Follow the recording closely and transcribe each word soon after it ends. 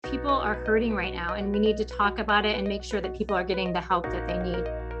people are hurting right now, and we need to talk about it and make sure that people are getting the help that they need.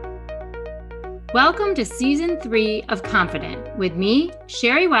 Welcome to Season 3 of Confident with me,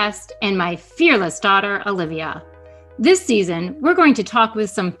 Sherry West, and my fearless daughter, Olivia. This season, we're going to talk with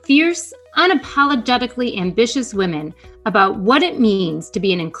some fierce, unapologetically ambitious women about what it means to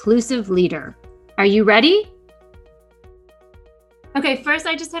be an inclusive leader. Are you ready? Okay, first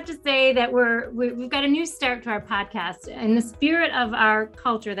I just have to say that we've got a new start to our podcast in the spirit of our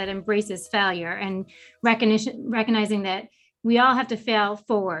culture that embraces failure and recognizing that we all have to fail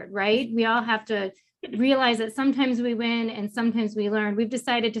forward, right? We all have to realize that sometimes we win and sometimes we learn. We've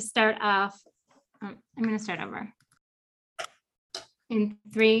decided to start off, I'm going to start over. In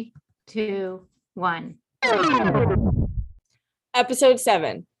 3, 2, 1. Episode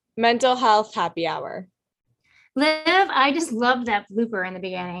 7, Mental Health Happy Hour. Liv, I just love that blooper in the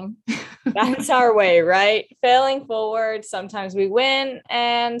beginning. That's our way, right? Failing forward. Sometimes we win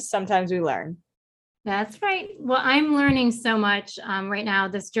and sometimes we learn. That's right. Well, I'm learning so much right now,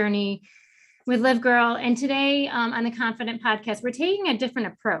 this journey with Liv Girl. And today on the Confident Podcast, we're taking a different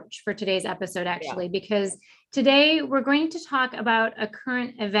approach for today's episode, actually, because today we're going to talk about a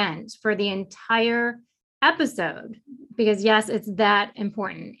current event for the entire episode, because yes, it's that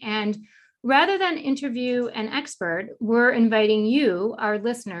important. And rather than interview an expert, we're inviting you, our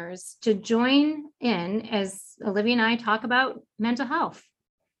listeners, to join in as Olivia and I talk about mental health.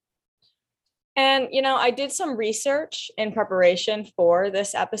 And, I did some research in preparation for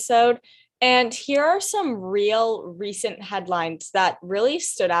this episode, and here are some real recent headlines that really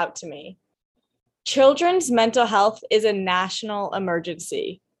stood out to me. Children's mental health is a national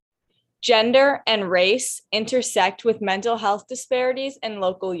emergency. Gender and race intersect with mental health disparities in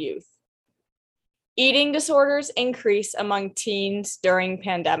local youth. Eating disorders increase among teens during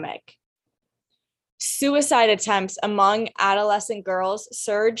pandemic. Suicide attempts among adolescent girls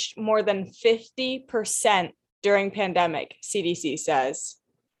surged more than 50% during pandemic, CDC says.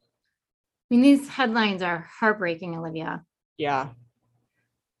 I mean, these headlines are heartbreaking, Olivia. Yeah.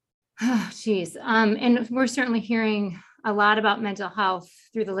 Oh, geez. And we're certainly hearing a lot about mental health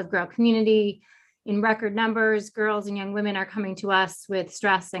through the Liv Girl community. In record numbers, girls and young women are coming to us with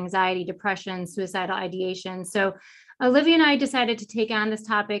stress, anxiety, depression, suicidal ideation. So Olivia and I decided to take on this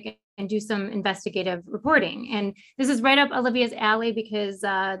topic and do some investigative reporting. And this is right up Olivia's alley because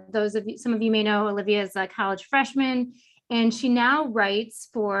some of you may know Olivia is a college freshman, and she now writes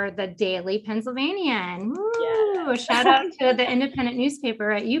for the Daily Pennsylvanian. Woo! Shout out to the independent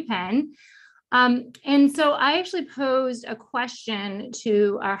newspaper at UPenn. And so I actually posed a question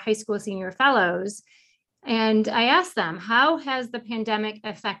to our high school senior fellows, and I asked them, how has the pandemic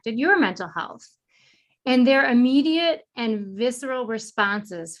affected your mental health? And their immediate and visceral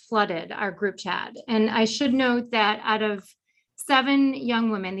responses flooded our group chat. And I should note that out of 7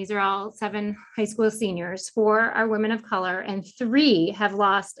 young women, these are all 7 high school seniors, 4 are women of color, and 3 have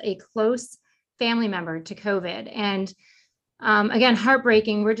lost a close family member to COVID. And again,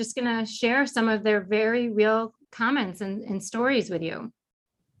 heartbreaking. We're just going to share some of their very real comments and stories with you.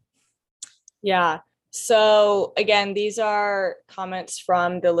 Yeah. So again, these are comments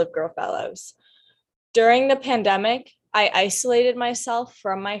from the Liv Girl Fellows. During the pandemic, I isolated myself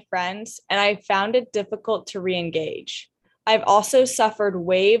from my friends and I found it difficult to re-engage. I've also suffered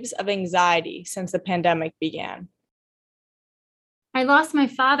waves of anxiety since the pandemic began. I lost my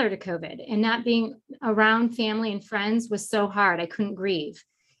father to COVID, and not being around family and friends was so hard. I couldn't grieve.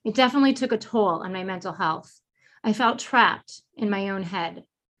 It definitely took a toll on my mental health. I felt trapped in my own head.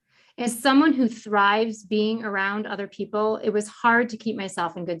 As someone who thrives being around other people, it was hard to keep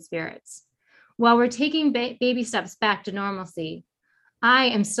myself in good spirits. While we're taking baby steps back to normalcy, I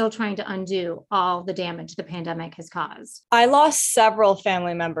am still trying to undo all the damage the pandemic has caused. I lost several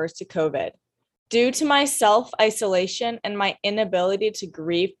family members to COVID. Due to my self-isolation and my inability to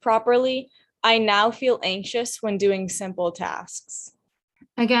grieve properly, I now feel anxious when doing simple tasks.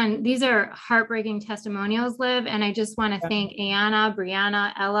 Again, these are heartbreaking testimonials, Liv, and I just want to thank Ayana,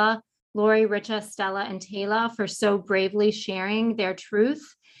 Brianna, Ella, Lori, Richa, Stella, and Taylor for so bravely sharing their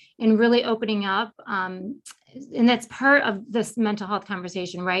truth and really opening up. And that's part of this mental health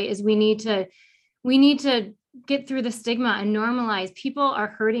conversation, right? Is we need to get through the stigma and normalize. People are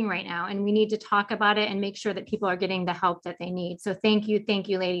hurting right now, and we need to talk about it and make sure that people are getting the help that they need. So thank you,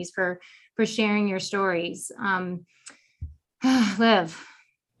 ladies, for sharing your stories. Liv.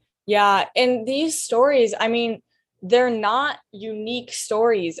 Yeah, and these stories, they're not unique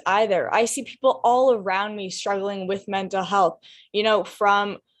stories either. I see people all around me struggling with mental health,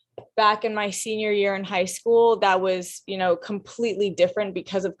 from back in my senior year in high school, that was, completely different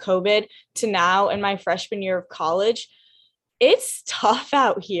because of COVID, to now in my freshman year of college. it's tough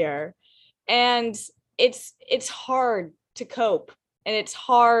out here, and it's hard to cope, and it's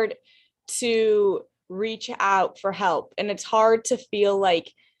hard to reach out for help, and it's hard to feel like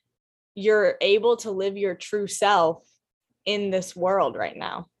you're able to live your true self in this world right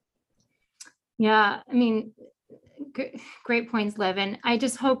now. Yeah, I mean, great points, Liv. And I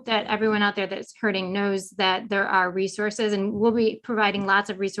just hope that everyone out there that's hurting knows that there are resources, and we'll be providing lots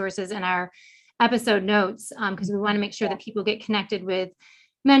of resources in our episode notes because we want to make sure that people get connected with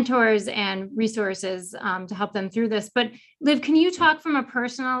mentors and resources to help them through this. But Liv, can you talk from a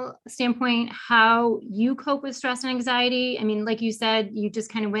personal standpoint how you cope with stress and anxiety? I mean, like you said, you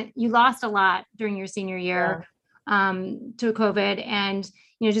just kind of you lost a lot during your senior year to COVID, and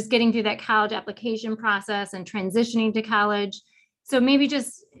just getting through that college application process and transitioning to college. So maybe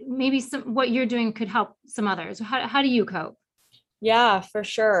some what you're doing could help some others. How do you cope? Yeah, for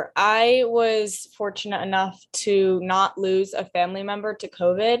sure. I was fortunate enough to not lose a family member to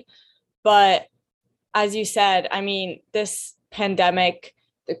COVID. But as you said, I mean, this pandemic,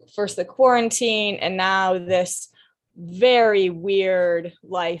 first the quarantine, and now this very weird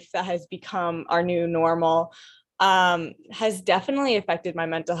life that has become our new normal, has definitely affected my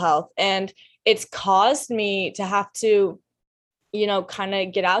mental health. And it's caused me to have to, kind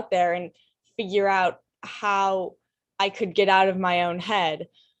of get out there and figure out how I could get out of my own head.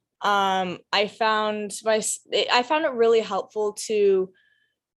 I found it really helpful to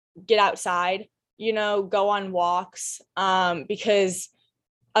get outside, go on walks, because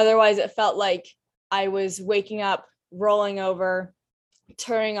otherwise it felt like I was waking up, rolling over,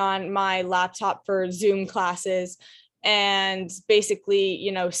 turning on my laptop for Zoom classes, and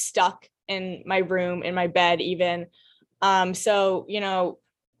basically, stuck in my room, in my bed even. So,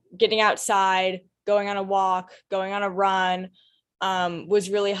 getting outside, going on a walk, going on a run, was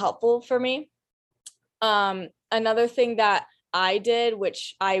really helpful for me. Another thing that I did,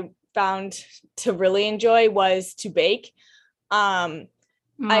 which I found to really enjoy, was to bake.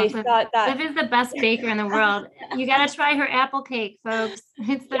 I thought that Liv is the best baker in the world. You got to try her apple cake, folks.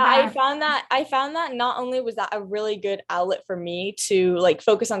 It's the yeah, best. I found that not only was that a really good outlet for me to like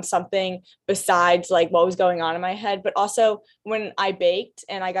focus on something besides like what was going on in my head, but also when I baked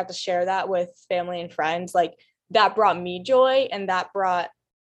and I got to share that with family and friends, like that brought me joy, and that brought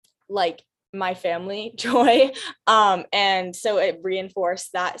like my family joy. And so it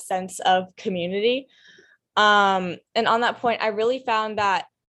reinforced that sense of community. And on that point, I really found that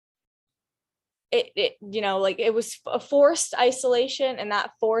like it was a forced isolation, and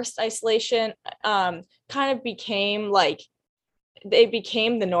that forced isolation kind of became like it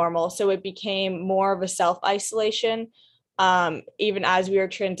became the normal, so it became more of a self isolation, even as we were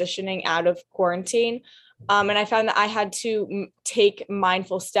transitioning out of quarantine. And I found that I had to take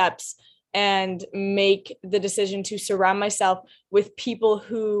mindful steps and make the decision to surround myself with people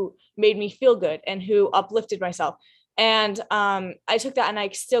who made me feel good and who uplifted myself. And I took that, and I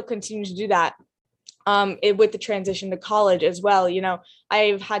still continue to do that with the transition to college as well.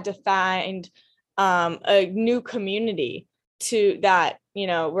 I've had to find a new community that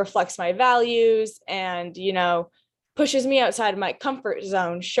reflects my values and pushes me outside of my comfort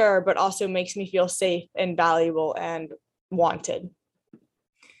zone, sure, but also makes me feel safe and valuable and wanted.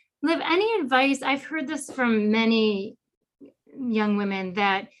 Liv, any advice? I've heard this from many young women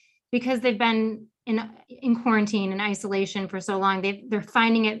that because they've been in quarantine and isolation for so long, they're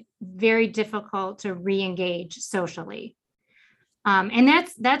finding it very difficult to re-engage socially. And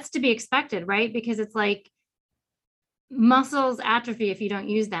that's to be expected, right? Because it's like muscles atrophy if you don't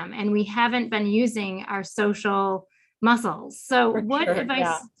use them, and we haven't been using our social muscles. So what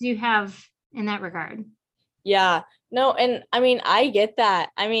advice do you have in that regard? Yeah, no, and I mean, I get that.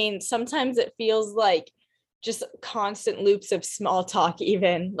 I mean, sometimes it feels like just constant loops of small talk,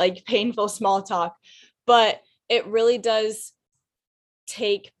 even like painful small talk, but it really does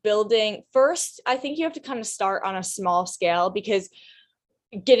take building. First, I think you have to kind of start on a small scale, because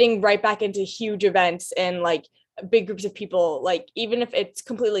getting right back into huge events and like big groups of people, like even if it's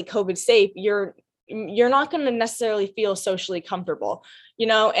completely COVID safe, you're not going to necessarily feel socially comfortable,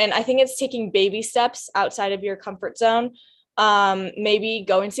 and I think it's taking baby steps outside of your comfort zone. Maybe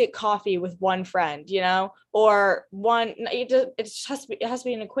going to get coffee with one friend, or it has to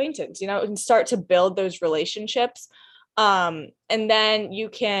be an acquaintance, and start to build those relationships. And then you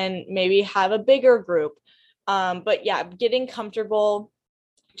can maybe have a bigger group. But yeah, getting comfortable,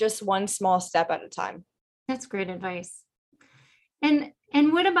 just one small step at a time. That's great advice.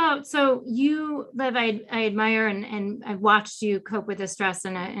 And what about, so you, Liv, I admire and I've watched you cope with the stress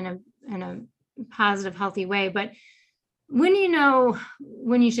in a positive, healthy way. But when do you know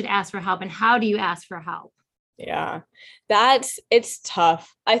when you should ask for help, and how do you ask for help? Yeah, it's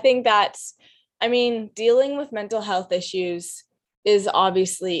tough. I mean, dealing with mental health issues is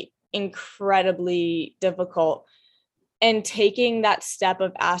obviously incredibly difficult. And taking that step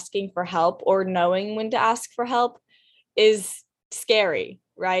of asking for help or knowing when to ask for help is scary,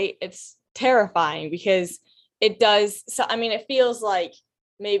 right? It's terrifying because it does. So, I mean, it feels like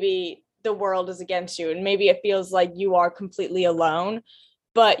maybe the world is against you and maybe it feels like you are completely alone,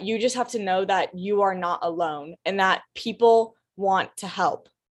 but you just have to know that you are not alone and that people want to help.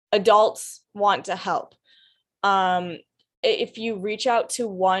 Adults want to help. Um, if you reach out to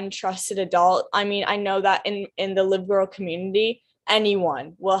one trusted adult, I mean, I know that in the Live Girl community,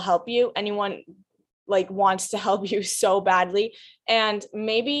 anyone will help you. Anyone like wants to help you so badly, and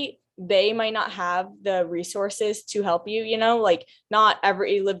maybe they might not have the resources to help you, like not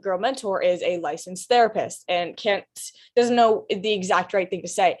every Live Girl mentor is a licensed therapist and can't doesn't know the exact right thing to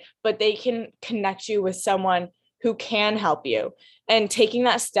say, but they can connect you with someone who can help you. And taking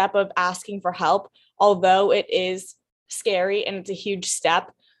that step of asking for help, although it is scary and it's a huge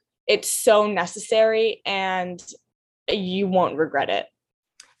step, it's so necessary and you won't regret it.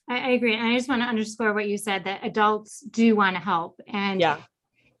 I agree. And I just want to underscore what you said, that adults do want to help. Yeah.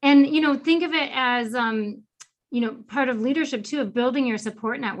 And, think of it as, part of leadership too, of building your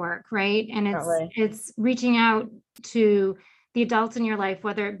support network, right? And Definitely. it's reaching out to the adults in your life,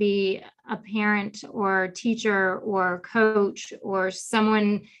 whether it be a parent or teacher or coach or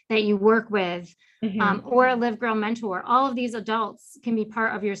someone that you work with, Mhm. or a Live Girl mentor. All of these adults can be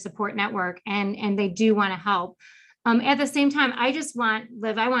part of your support network, and they do want to help. At the same time, I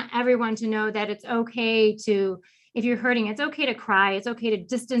want everyone to know that it's okay to, if you're hurting, it's okay to cry. It's okay to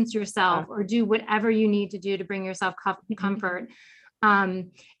distance yourself Yeah. or do whatever you need to do to bring yourself Mhm. comfort.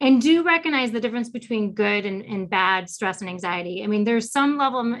 And do recognize the difference between good and bad stress and anxiety. I mean, there's some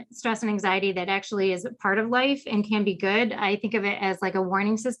level of stress and anxiety that actually is a part of life and can be good. I think of it as like a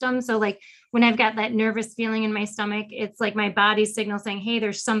warning system. So, like when I've got that nervous feeling in my stomach, it's like my body's signal saying, hey,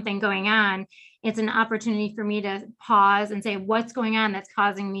 there's something going on. It's an opportunity for me to pause and say, what's going on that's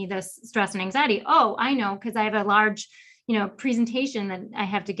causing me this stress and anxiety? Oh, I know, because I have a large presentation that I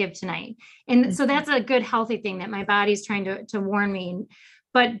have to give tonight. And so Mhm. that's a good, healthy thing that my body's trying to warn me.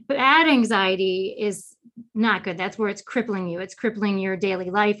 But bad anxiety is not good. That's where it's crippling you. It's crippling your daily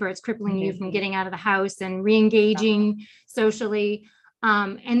life, or it's crippling you Mhm. from getting out of the house and re Yeah. engaging socially.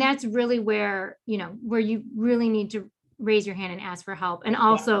 And that's really where you really need to raise your hand and ask for help. And Yeah.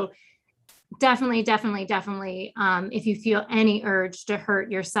 also, definitely, if you feel any urge to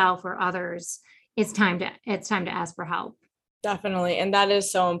hurt yourself or others, it's time to ask for help. Definitely. And that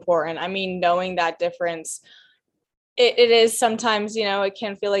is so important. I mean, knowing that difference, it is sometimes, it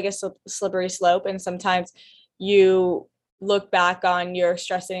can feel like a slippery slope. And sometimes you look back on your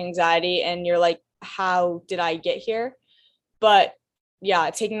stress and anxiety and you're like, how did I get here? But yeah,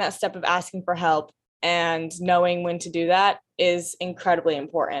 taking that step of asking for help and knowing when to do that is incredibly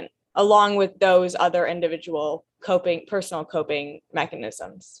important, along with those other individual personal coping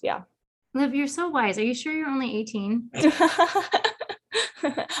mechanisms. Yeah. Liv, you're so wise. Are you sure you're only 18?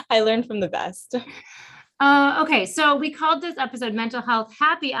 I learned from the best. Okay, so we called this episode Mental Health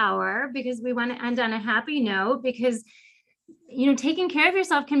Happy Hour because we want to end on a happy note, because taking care of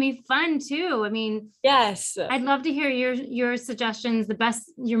yourself can be fun too. I mean, Yes. I'd love to hear your suggestions, the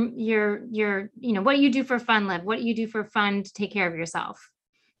best your what you do for fun, Liv. What you do for fun to take care of yourself.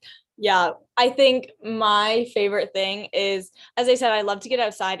 Yeah, I think my favorite thing is, as I said, I love to get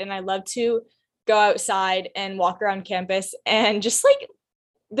outside and I love to go outside and walk around campus and just like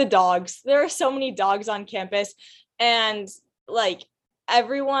the dogs. There are so many dogs on campus, and like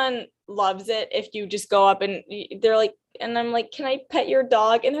everyone loves it if you just go up and they're like, and I'm like, can I pet your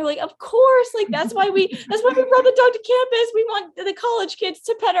dog? And they're like, of course. Like that's why we brought the dog to campus. We want the college kids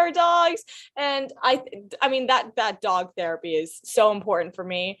to pet our dogs. And I mean that dog therapy is so important for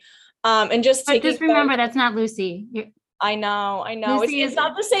me. And just But taking just remember, that's not Lucy. I know. It's Lucy it's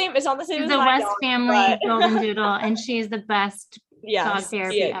not the same. It's not the same is as a my West dog, but Family Golden Doodle, and she is the best dog yes, she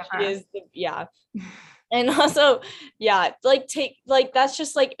therapy is. She ever. is yeah. And also, yeah, like take like that's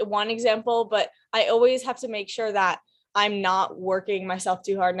just like one example, but I always have to make sure that I'm not working myself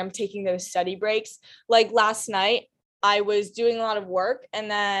too hard and I'm taking those study breaks. Like last night, I was doing a lot of work and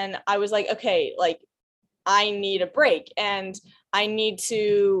then I was like, okay, like I need a break and I need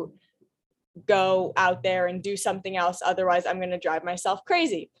to go out there and do something else. Otherwise, I'm going to drive myself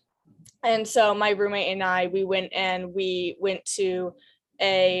crazy. And so my roommate and we went to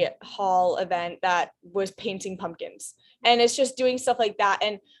a hall event that was painting pumpkins. And it's just doing stuff like that.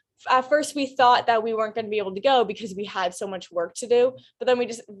 And at first we thought that we weren't going to be able to go because we had so much work to do, but then we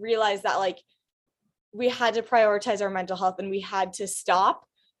just realized that like we had to prioritize our mental health, and we had to stop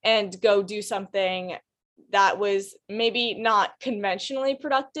and go do something that was maybe not conventionally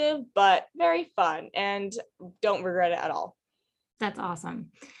productive, but very fun, and don't regret it at all. That's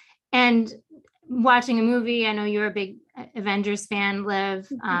awesome. And watching a movie, I know you're a big Avengers fan, Liv,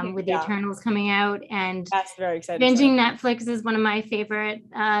 with the Yeah. Eternals coming out, and That's very exciting. binging Netflix is one of my favorite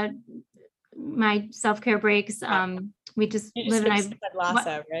my self-care breaks. We just You Liv just and I Ted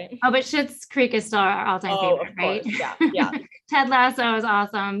Lasso, right? Oh, but Schitt's Creek is still our all-time Oh, favorite, of right? course. Yeah. Ted Lasso is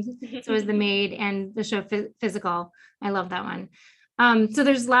awesome. So is The Maid and the show Physical. I love that one. So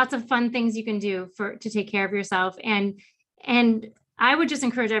there's lots of fun things you can do to take care of yourself. And I would just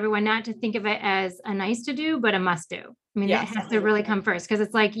encourage everyone not to think of it as a nice to do, but a must do. I mean, Yes, that has to really 100%. come first, because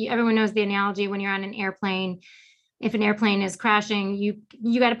it's like everyone knows the analogy when you're on an airplane. If an airplane is crashing,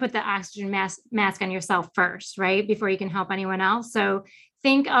 you got to put the oxygen mask on yourself first, right? Before you can help anyone else. So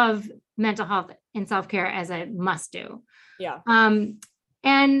think of mental health and self-care as a must do. Yeah.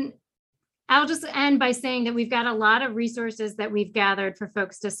 And I'll just end by saying that we've got a lot of resources that we've gathered for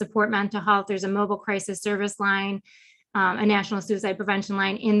folks to support mental health. There's a mobile crisis service line, a national suicide prevention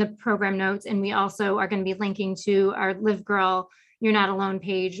line in the program notes. And we also are going to be linking to our Live Girl You're Not Alone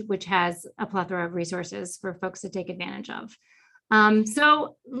page, which has a plethora of resources for folks to take advantage of.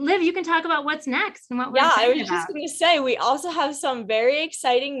 So Liv, you can talk about what's next and what we're I excited was just about. going to say, we also have some very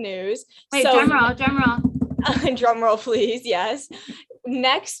exciting news. Wait, So drum roll. drum roll, please. Yes.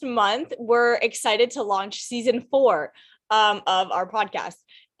 Next month, we're excited to launch season 4 of our podcast.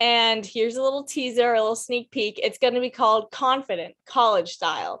 And here's a little teaser, a little sneak peek. It's going to be called Confident College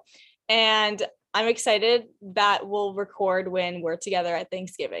Style. And I'm excited that we'll record when we're together at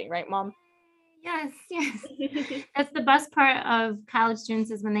Thanksgiving, right, Mom? Yes. That's the best part of college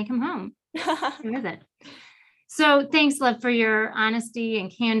students, is when they come home. Who is it? So thanks, Liv, for your honesty and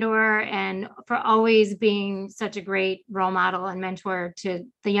candor, and for always being such a great role model and mentor to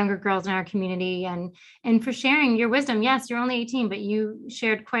the younger girls in our community, and for sharing your wisdom. Yes, you're only 18, but you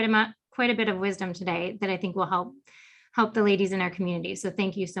shared quite a bit of wisdom today that I think will help the ladies in our community. So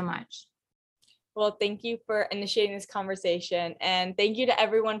thank you so much. Well, thank you for initiating this conversation, and thank you to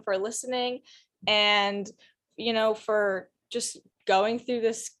everyone for listening, and for just going through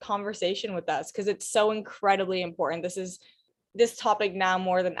this conversation with us, because it's so incredibly important. This topic now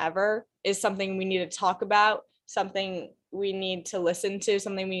more than ever is something we need to talk about, something we need to listen to,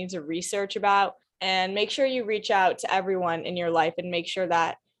 something we need to research about. And make sure you reach out to everyone in your life and make sure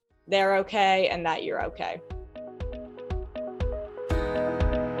that they're okay and that you're okay.